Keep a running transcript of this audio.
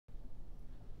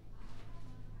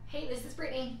Hey, this is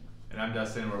Brittany. And I'm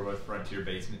Dustin. We're with Frontier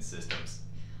Basement Systems.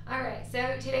 All right,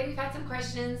 so today we've had some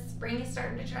questions. Spring is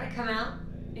starting to try to come out.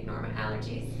 Ignore my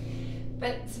allergies.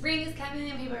 But spring is coming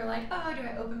and people are like, oh, do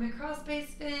I open my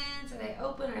Crawlspace vents? Are they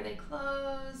open? Are they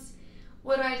closed?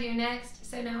 What do I do next?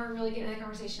 So now we're really getting the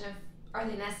conversation of, are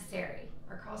they necessary?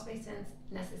 Are Crawlspace vents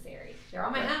necessary? They're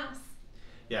on my house.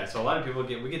 Yeah, so a lot of people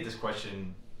we get this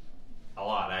question a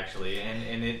lot actually,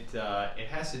 and it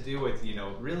has to do with,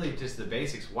 really just the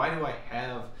basics. Why do I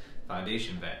have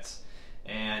foundation vents?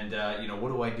 And what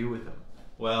do I do with them?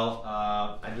 Well,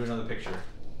 I do another picture.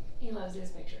 He loves this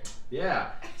picture.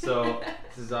 Yeah. So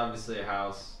this is obviously a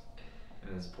house,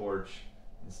 and this porch,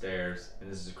 and stairs, and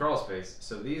this is a crawl space.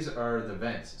 So these are the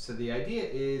vents. So the idea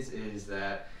is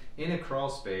that in a crawl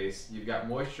space, you've got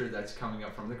moisture that's coming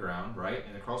up from the ground, right?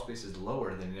 And the crawl space is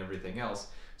lower than everything else,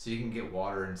 so you can get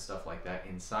water and stuff like that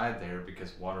inside there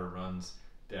because water runs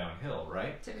downhill,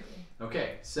 right? Typically.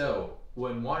 Okay, so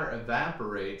when water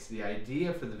evaporates, the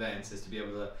idea for the vents is to be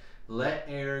able to let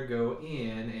air go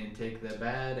in and take the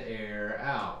bad air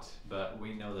out, but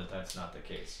we know that that's not the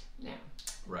case. No.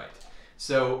 Right.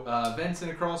 So vents in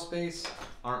a crawl space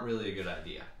aren't really a good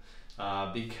idea.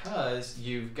 Because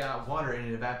you've got water and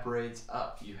it evaporates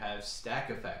up. You have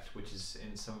stack effect, which is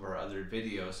in some of our other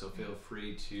videos, so feel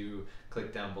free to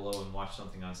click down below and watch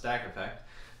something on stack effect.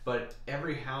 But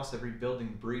every house, every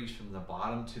building breathes from the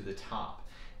bottom to the top,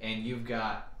 and you've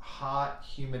got hot,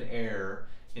 humid air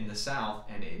in the south,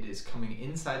 and it is coming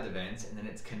inside the vents, and then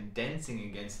it's condensing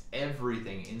against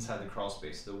everything inside the crawl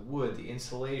space. The wood, the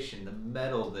insulation, the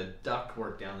metal, the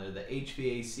ductwork down there, the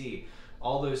HVAC,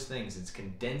 all those things. It's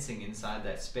condensing inside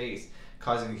that space,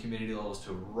 causing the humidity levels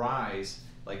to rise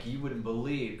like you wouldn't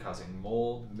believe, causing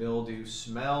mold, mildew,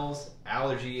 smells,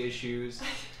 allergy issues,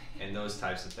 and those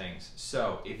types of things.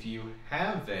 So if you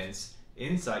have vents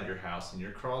inside your house and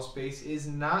your crawl space is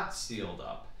not sealed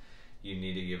up, you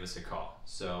need to give us a call.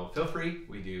 So feel free,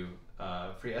 we do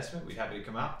a free estimate. We'd happy to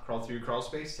come out, crawl through your crawl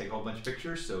space, take a whole bunch of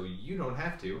pictures so you don't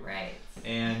have to. Right.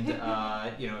 And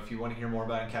if you want to hear more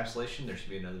about encapsulation, there should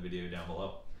be another video down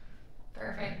below.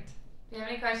 Perfect. If you have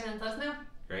any questions, let us know.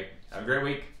 Great. Have a great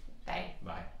week. Bye.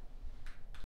 Bye.